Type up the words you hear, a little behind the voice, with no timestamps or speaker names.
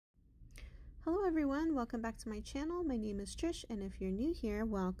Hello everyone, welcome back to my channel. My name is Trish, and if you're new here,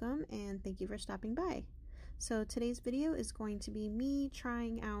 welcome and thank you for stopping by. So today's video is going to be me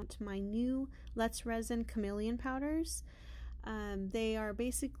trying out my new Let's Resin Chameleon powders. They are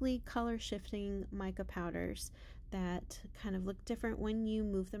basically color shifting mica powders that kind of look different when you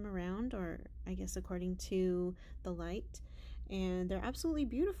move them around, or I guess according to the light. And they're absolutely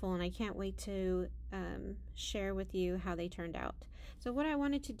beautiful, and I can't wait to share with you how they turned out. So what I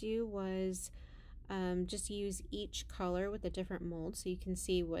wanted to do was just use each color with a different mold so you can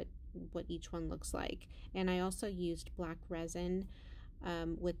see what each one looks like. And I also used black resin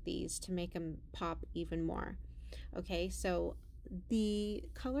with these to make them pop even more. Okay, so the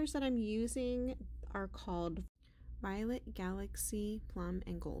colors that I'm using are called Violet, Galaxy, Plum,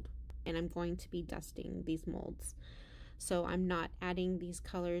 and Gold. And I'm going to be dusting these molds. So I'm not adding these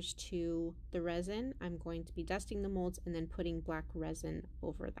colors to the resin. I'm going to be dusting the molds and then putting black resin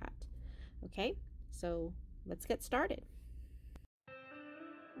over that. Okay, so let's get started.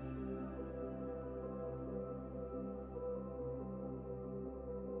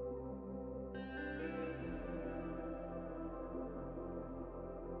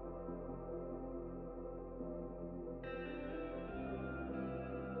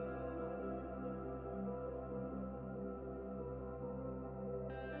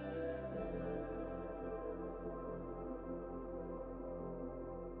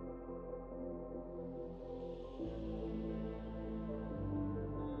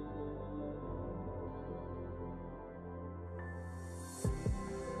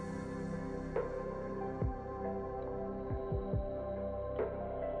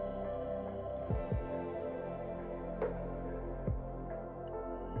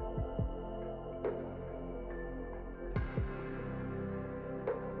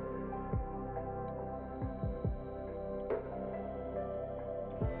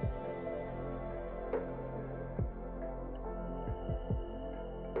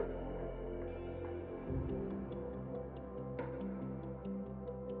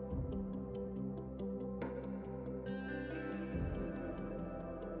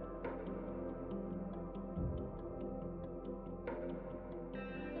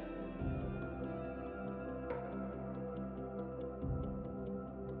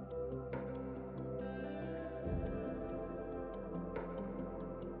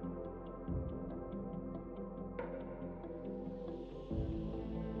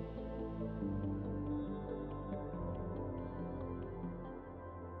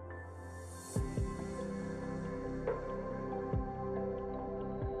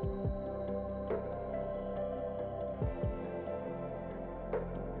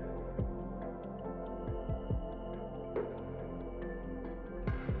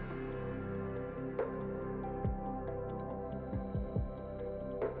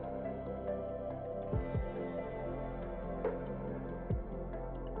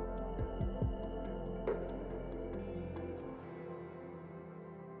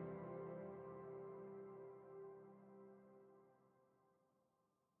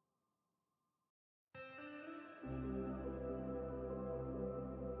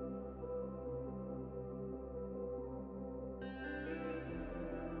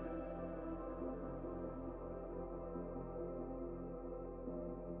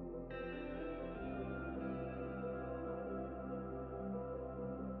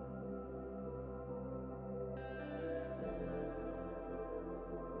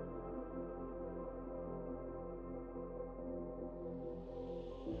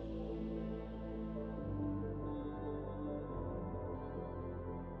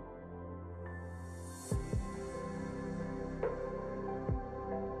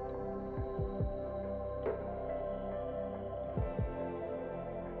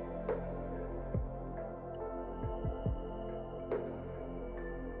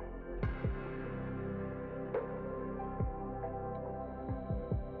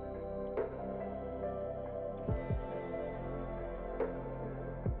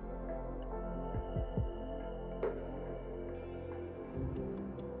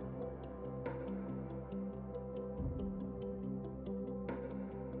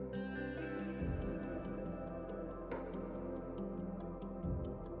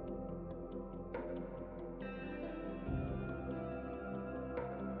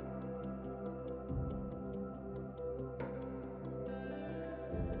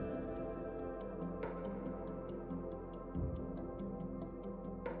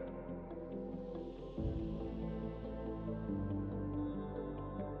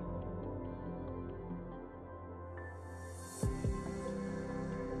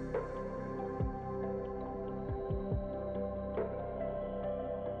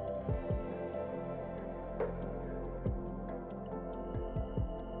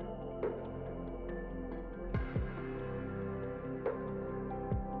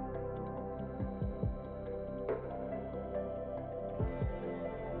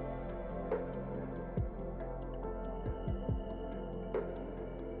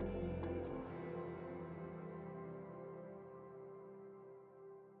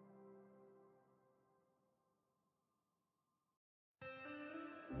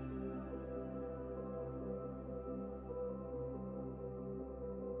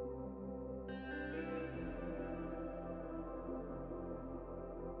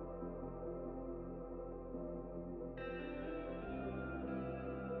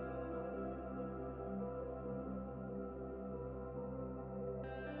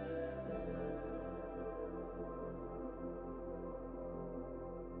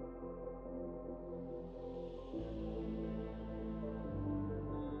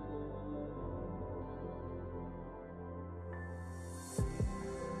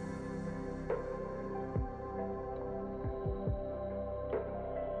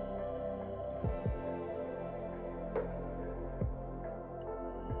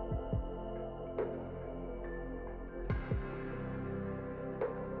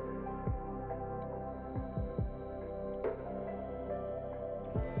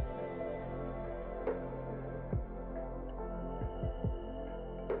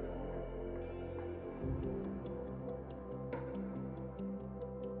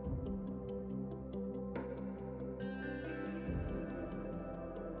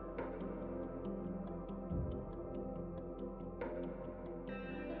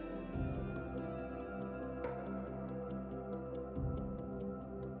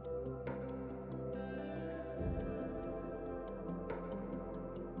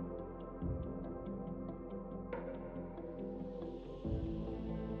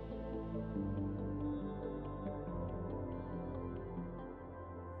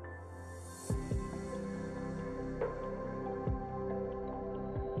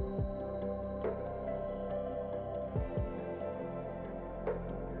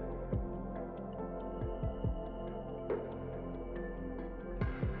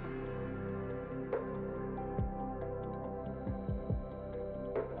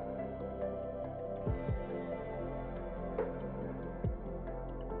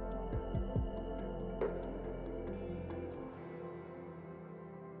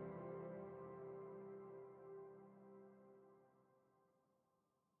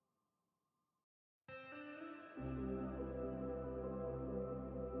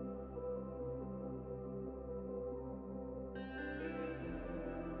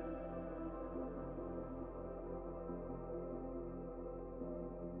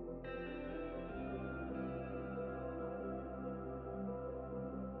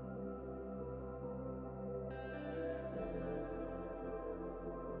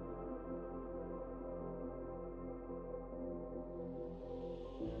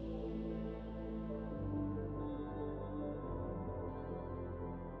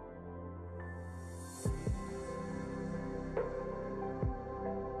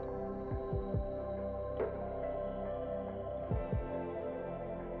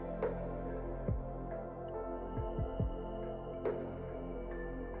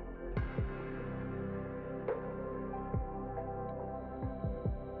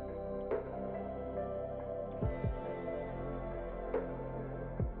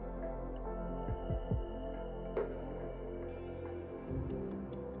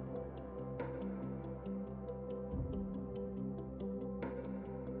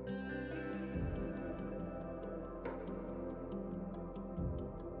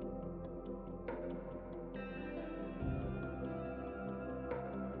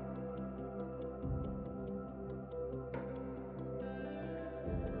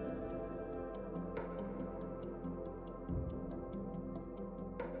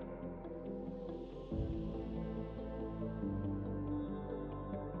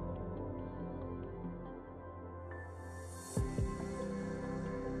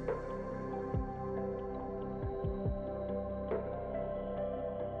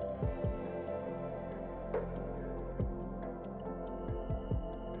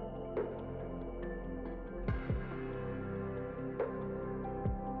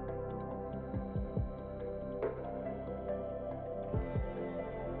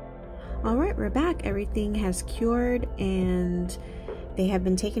 Alright, we're back. Everything has cured and they have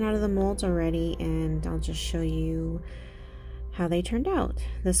been taken out of the molds already, and I'll just show you how they turned out.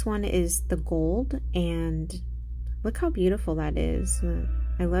 This one is the gold, and look how beautiful that is.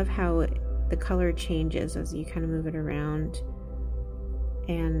 I love how the color changes as you kind of move it around,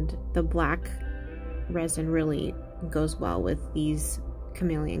 and the black resin really goes well with these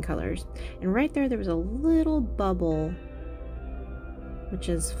Chameleon colors. And right there was a little bubble, which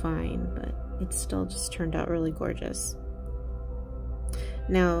is fine, but it still just turned out really gorgeous.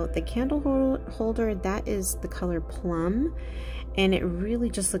 Now the candle holder, that is the color Plum, and it really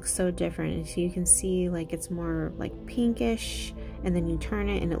just looks so different. So you can see like it's more like pinkish, and then you turn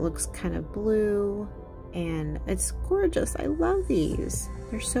it and it looks kind of blue, and it's gorgeous. I love these.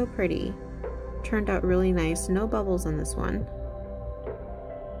 They're so pretty. Turned out really nice. No bubbles on this one.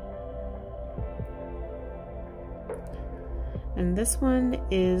 And this one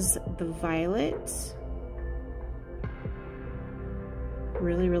is the violet.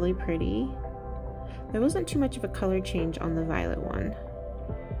 Really, really pretty. There wasn't too much of a color change on the violet one.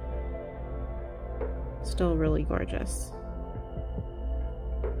 Still really gorgeous.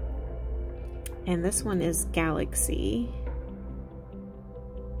 And this one is Galaxy.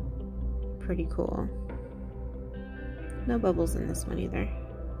 Pretty cool. No bubbles in this one either.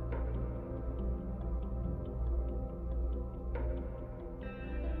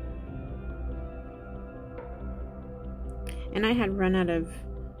 And I had run out of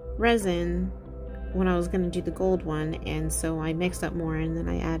resin when I was going to do the gold one, and so I mixed up more, and then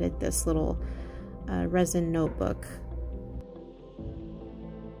I added this little resin notebook.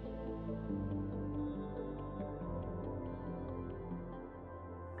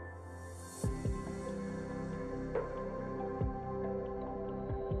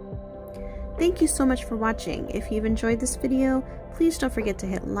 Thank you so much for watching. If you've enjoyed this video, please don't forget to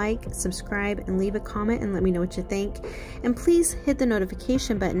hit like, subscribe, and leave a comment and let me know what you think. And please hit the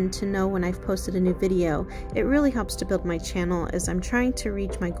notification button to know when I've posted a new video. It really helps to build my channel as I'm trying to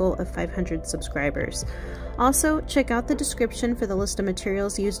reach my goal of 500 subscribers. Also, check out the description for the list of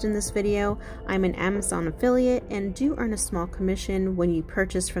materials used in this video. I'm an Amazon affiliate and do earn a small commission when you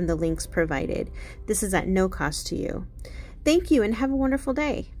purchase from the links provided. This is at no cost to you. Thank you and have a wonderful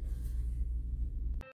day.